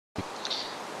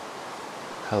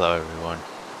Hello everyone.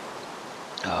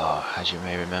 As you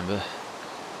may remember,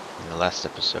 in the last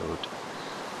episode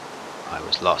I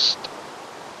was lost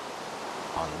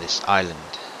on this island,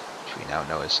 which we now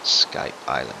know as Skype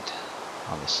Island,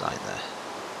 on the sign there.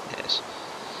 Yes.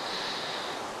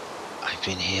 I've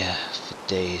been here for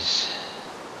days.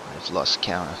 I've lost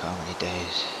count of how many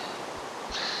days.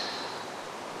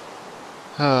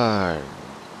 No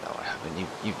I haven't.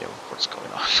 You know what's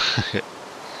going on.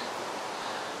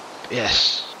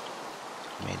 Yes.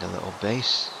 Made a little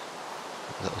base.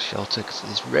 A little shelter, because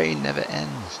this rain never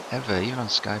ends, ever, even on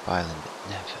Skype Island, it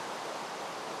never,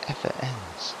 ever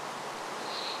ends.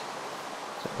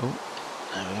 So,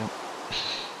 there we go.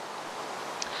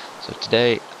 So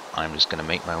today, I'm just going to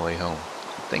make my way home.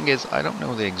 The thing is, I don't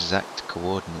know the exact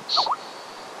coordinates.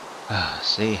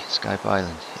 See, Skype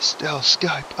Island. It's still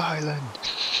Skype Island.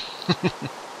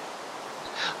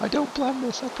 I don't plan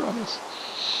this, I promise.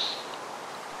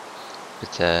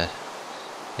 But,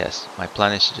 yes, my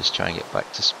plan is to just try and get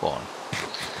back to spawn,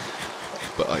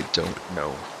 but I don't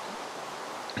know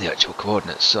the actual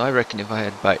coordinates, so I reckon if I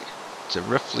head back to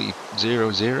roughly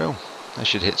 0, 0, I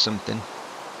should hit something.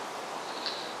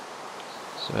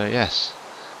 So yes,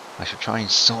 I should try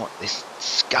and sort this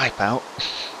Skype out,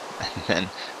 and then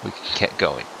we can get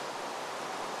going.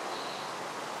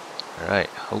 Alright,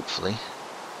 hopefully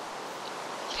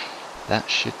that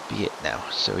should be it now.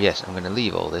 So yes, I'm going to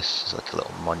leave all this as like a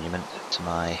little monument to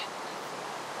my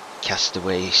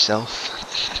castaway self,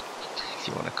 if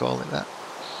you want to call it that.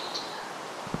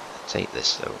 I'll take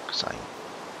this though, because I'm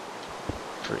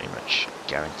pretty much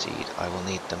guaranteed I will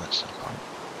need them at some point.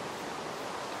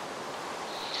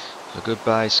 So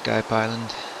goodbye Skype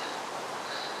Island.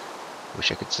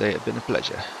 Wish I could say it had been a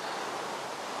pleasure.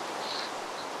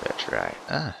 That's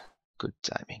right. Good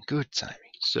timing, good timing.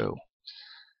 So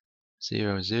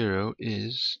 0, 0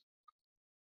 is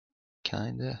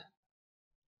kinda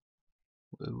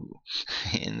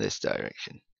in this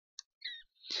direction.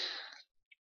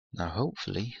 Now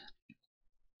hopefully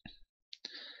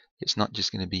it's not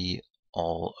just going to be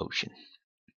all ocean,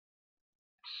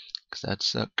 because that'd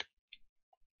suck.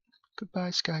 Goodbye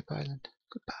Skype Island,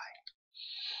 goodbye.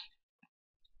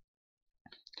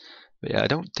 But yeah, I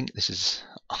don't think this is,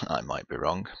 I might be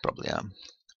wrong, probably am.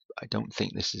 I don't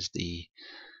think this is the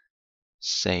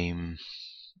same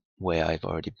way I've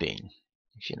already been,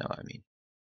 if you know what I mean.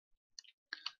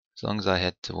 As long as I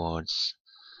head towards,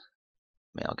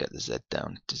 I'll get the Z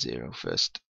down to 0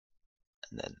 first,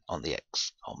 and then on the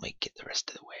X I'll make it the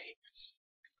rest of the way.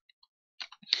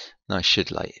 Now I should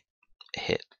like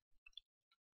hit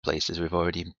places we've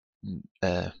already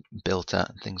built at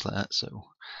and things like that, so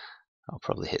I'll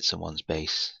probably hit someone's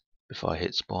base before I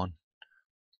hit spawn,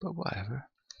 but whatever.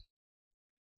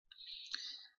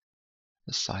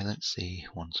 The silent sea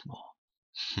once more.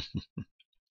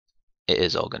 It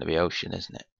is all going to be ocean,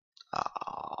 isn't it?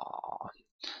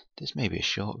 This may be a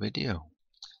short video.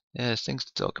 Yeah, there's things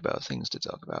to talk about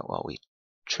while we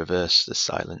traverse the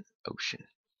silent ocean.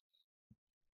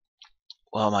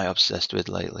 What am I obsessed with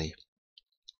lately?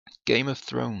 Game of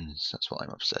Thrones, that's what I'm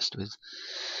obsessed with.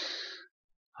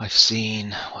 I've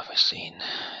seen, what have I seen?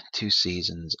 2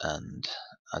 seasons, and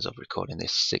as of recording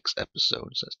this, 6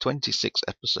 episodes. That's 26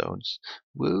 episodes.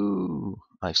 Woo!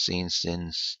 I've seen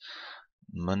since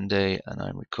Monday, and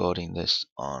I'm recording this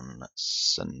on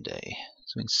Sunday.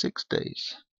 So in 6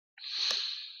 days.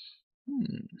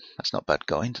 That's not bad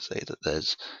going, to say that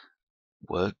there's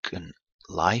work and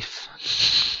life.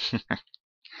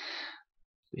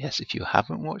 Yes, if you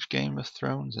haven't watched Game of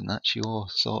Thrones and that's your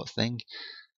sort of thing,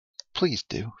 please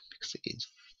do, because it is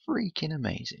freaking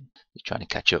amazing. I'm trying to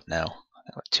catch up now.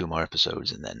 I've got 2 more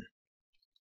episodes and then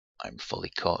I'm fully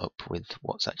caught up with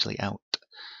what's actually out.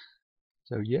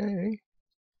 So yay!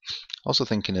 Also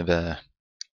thinking of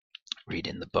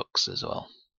reading the books as well.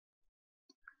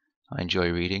 I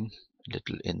enjoy reading. A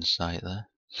little insight there.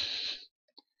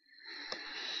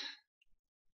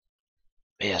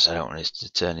 But yes, I don't want this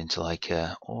to turn into like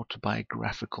a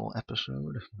autobiographical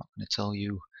episode. I'm not going to tell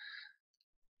you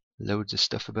loads of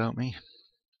stuff about me,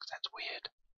 because that's weird.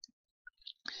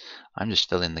 I'm just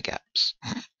filling the gaps.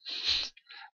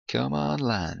 Come on,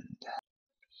 land.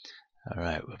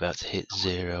 Alright, we're about to hit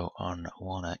 0 on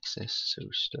one axis, so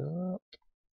stop,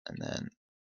 and then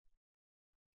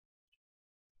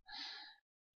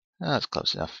that's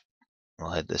close enough.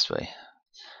 We'll head this way.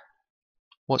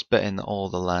 What's betting that all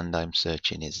the land I'm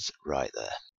searching is right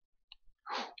there?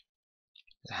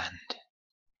 Land.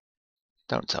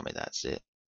 Don't tell me that's it.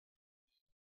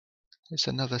 It's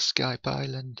another Skype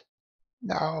Island.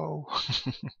 No!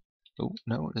 Oh,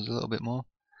 no, there's a little bit more.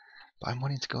 But I'm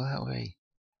wanting to go that way.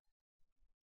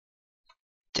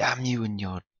 Damn you and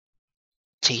your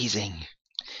teasing.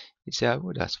 You see, I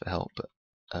would ask for help, but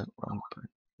wrong button.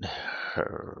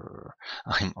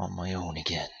 I'm on my own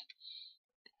again.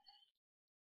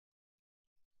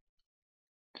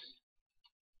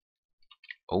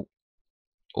 Oh,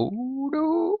 oh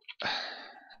no!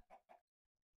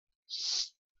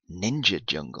 Ninja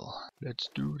jungle. Let's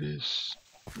do this.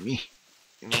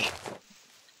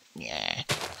 Yeah.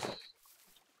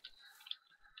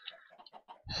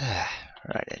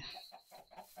 Right then.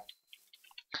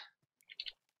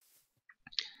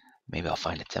 Maybe I'll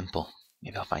find a temple.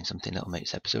 Maybe I'll find something that'll make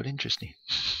this episode interesting.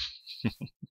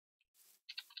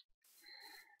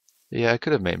 Yeah, I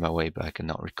could have made my way back and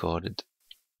not recorded.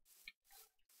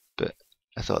 But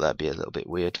I thought that'd be a little bit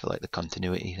weird for like the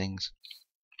continuity things.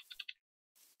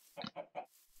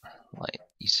 Like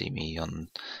you see me on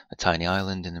a tiny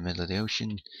island in the middle of the ocean,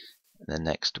 and then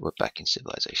next we're back in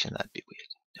civilization. That'd be weird.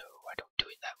 No, I don't do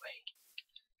it that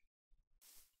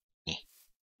way.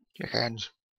 Chickens.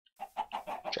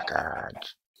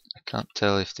 Chickens. I can't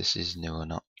tell if this is new or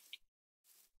not.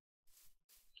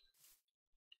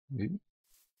 Ooh.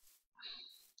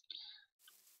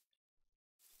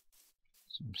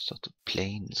 Some sort of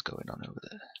planes going on over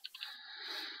there.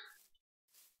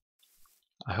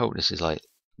 I hope this is like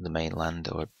the mainland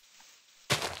or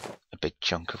a big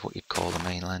chunk of what you'd call the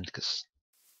mainland, because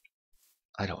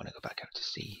I don't want to go back out to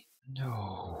sea.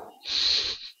 No.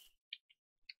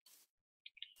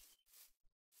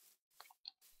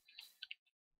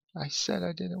 I said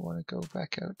I didn't want to go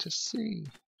back out to sea.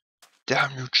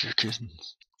 Damn you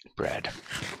chickens. Bread.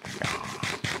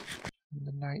 And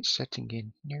the night setting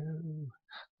in. No.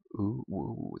 Ooh,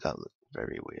 ooh, that looked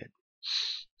very weird.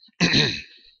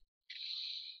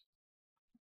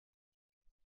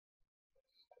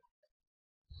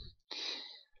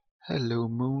 Hello,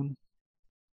 moon.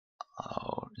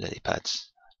 Oh, lily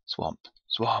pads. Swamp.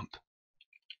 Swamp.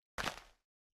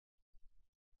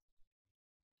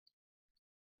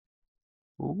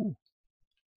 Ooh.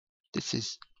 This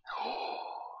is...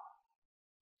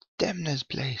 Demna's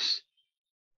place.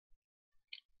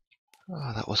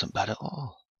 Oh, that wasn't bad at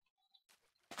all.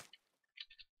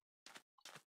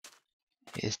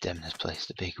 It is Demna's place,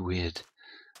 the big weird,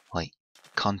 like,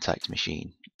 contact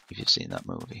machine, if you've seen that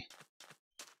movie.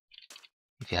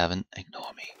 If you haven't,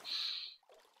 ignore me.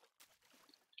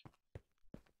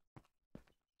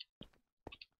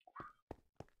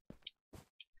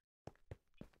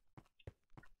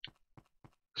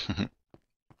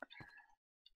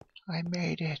 I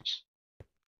made it.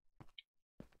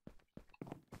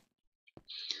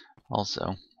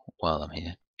 Also, while I'm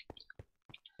here,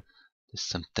 there's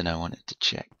something I wanted to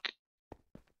check.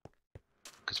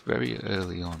 Because very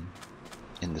early on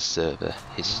in the server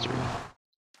history,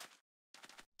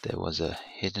 there was a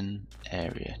hidden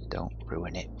area. Don't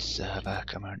ruin it, server.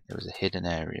 Come on. There was a hidden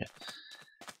area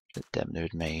that Demna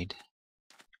had made.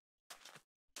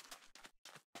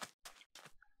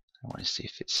 I want to see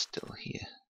if it's still here.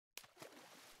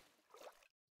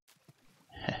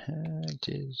 It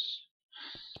is.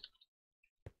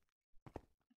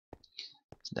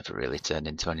 It's never really turned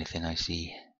into anything I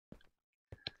see.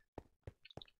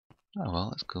 Oh well,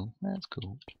 that's cool. That's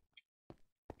cool.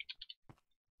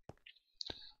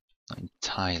 Not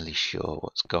entirely sure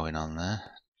what's going on there.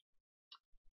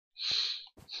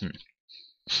 But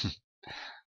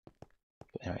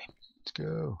anyway, let's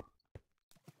go.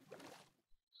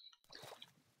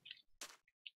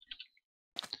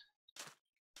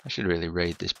 I should really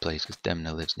raid this place because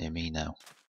Demna lives near me now.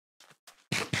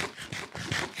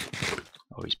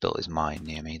 Or he's built his mine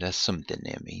near me. There's something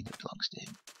near me that belongs to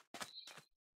him.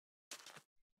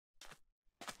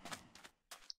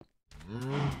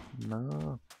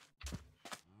 No.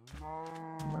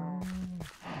 No.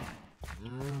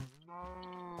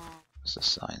 What's the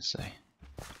sign say?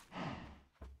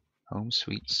 Home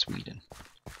sweet Sweden.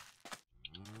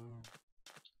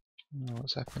 Oh,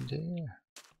 what's happened here?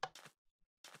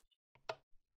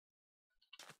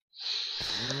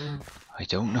 I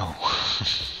don't know.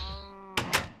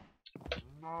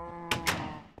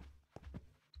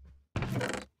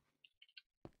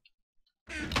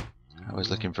 I was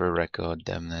looking for a record,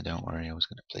 Demna, don't worry, I was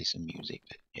going to play some music,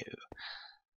 but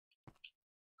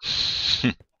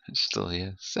no. It's still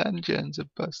here. Sand gens are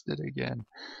busted again.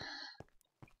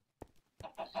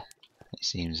 It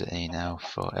seems that they now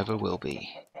forever will be.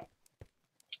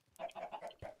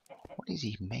 What is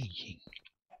he making?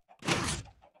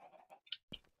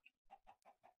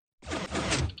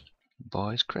 The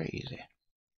boy's crazy.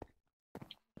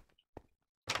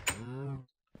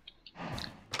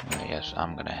 Yes,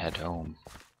 I'm gonna head home.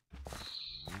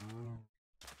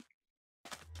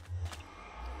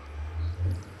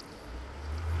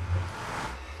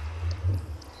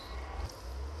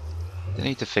 They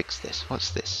need to fix this.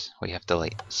 What's this? Where you have to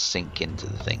like sink into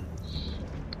the thing.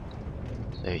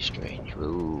 It's very strange.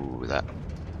 Ooh, that.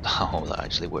 Oh, that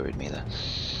actually worried me there.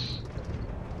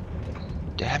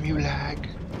 Damn you, lag!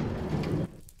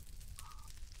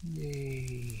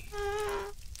 Yay!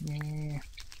 Yeah.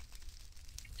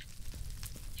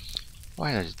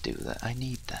 Why did I just do that? I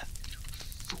need that.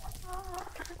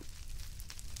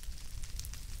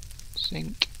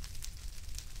 Sink.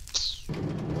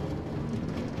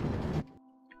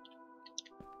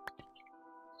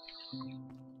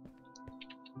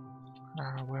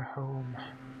 Ah, we're home.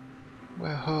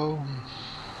 We're home.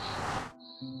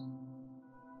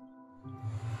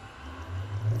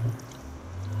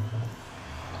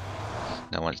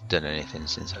 No one's done anything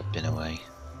since I've been away.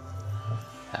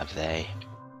 Have they?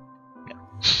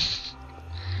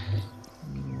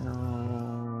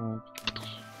 No.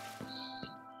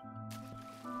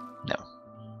 No.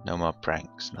 No more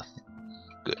pranks, nothing.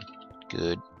 Good.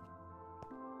 Good.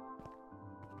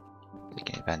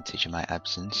 Taking advantage of my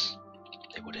absence.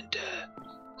 They wouldn't dare.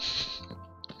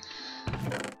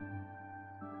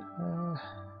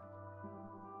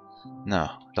 No,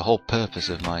 the whole purpose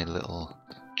of my little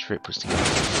trip was to get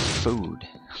food.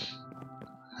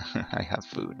 I have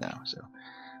food now, so...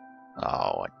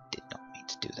 Oh, I did not mean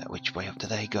to do that. Which way up do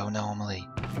they go normally?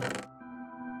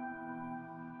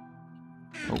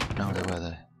 Oh, no, they were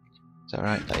there. Is that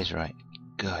right? That is right.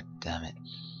 God damn it.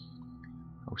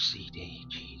 OCD,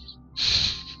 jeez.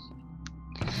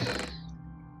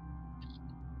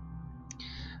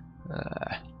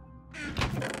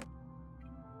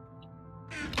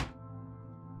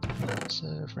 Lots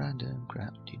of random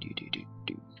crap.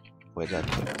 Where did I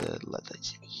put the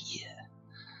leathers? Here.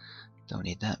 Don't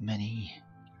need that many.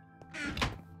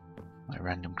 My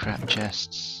random crap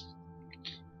chests.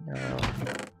 No.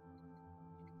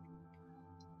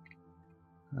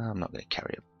 I'm not going to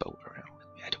carry a boat around with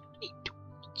me. I don't need to.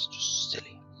 It's just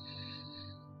silly.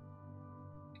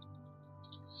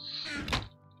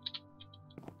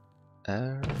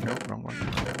 No, wrong one.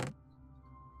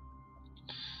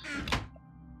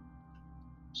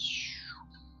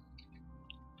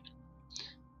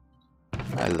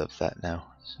 I love that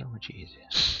now. So much easier.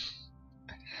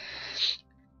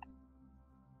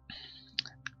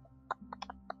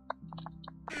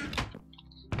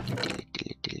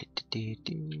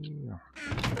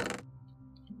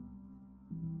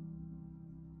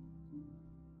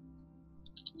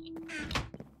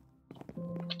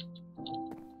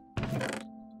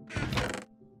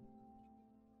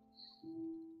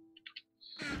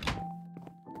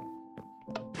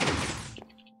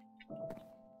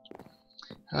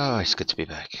 Oh, it's good to be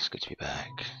back. It's good to be back.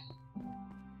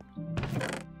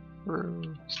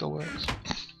 Still works.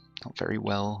 Not very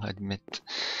well, I admit.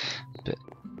 But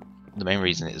the main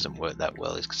reason it doesn't work that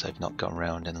well is because I've not gone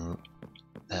around and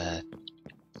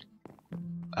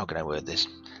how can I word this?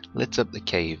 Lit up the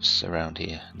caves around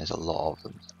here. And there's a lot of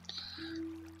them.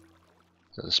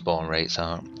 So the spawn rates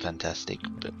aren't fantastic,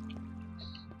 but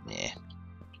yeah.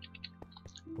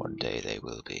 One day they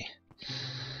will be.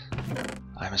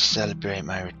 I must celebrate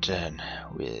my return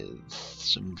with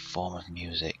some form of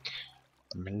music.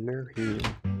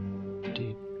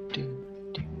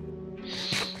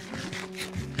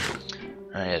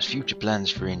 Alright, there's future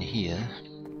plans for in here.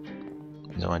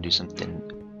 I want to do something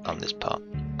on this part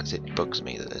because it bugs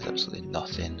me that there's absolutely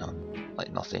nothing on,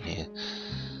 like nothing here.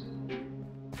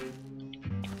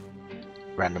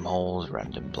 Random holes,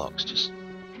 random blocks, just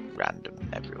random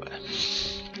everywhere.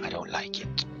 I don't like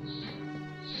it.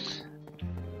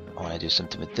 I want to do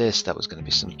something with this. That was going to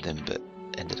be something, but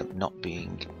ended up not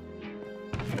being.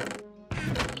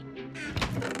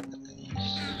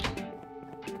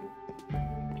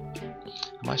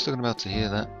 Am I still going to be able to hear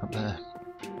that up there?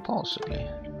 Possibly.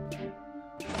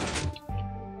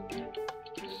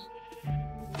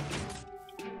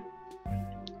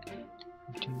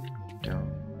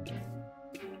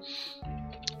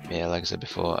 Yeah, like I said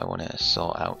before, I want to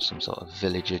sort out some sort of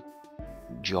villager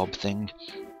job thing.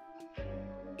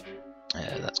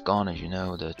 That's gone, as you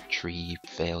know, the tree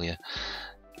failure,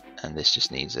 and this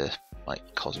just needs a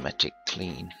like cosmetic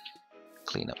clean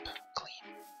up.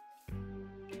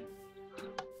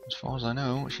 As far as I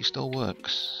know, she still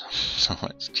works, so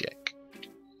let's check.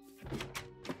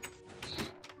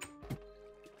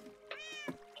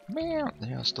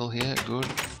 Yeah, still here, good.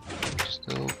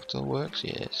 Still works,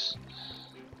 yes.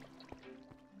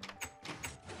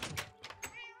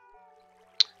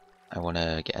 I want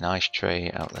to get an ice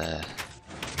tray out there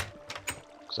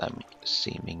because I'm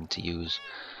seeming to use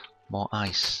more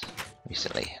ice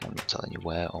recently. I'm not telling you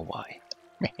where or why.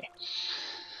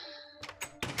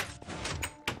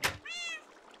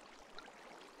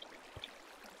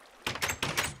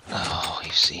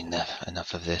 you've seen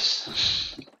enough of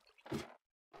this.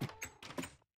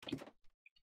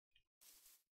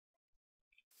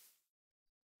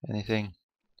 Anything?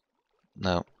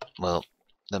 No. Well,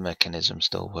 the mechanism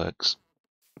still works.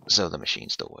 So the machine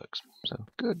still works. So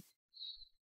good.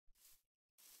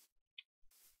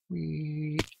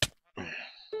 We.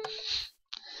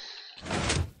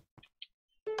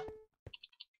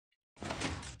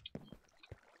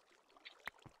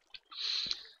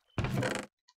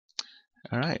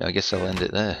 Alright, I guess I'll end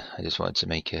it there. I just wanted to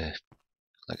make a,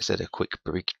 like I said, a quick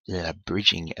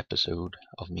bridging episode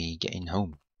of me getting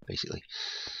home, basically.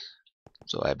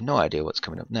 So I have no idea what's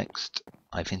coming up next.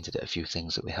 I've hinted at a few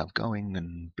things that we have going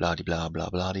and blah de blah blah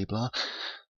blah de blah.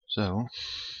 So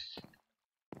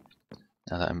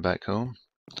now that I'm back home,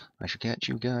 I shall catch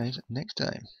you guys next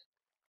time.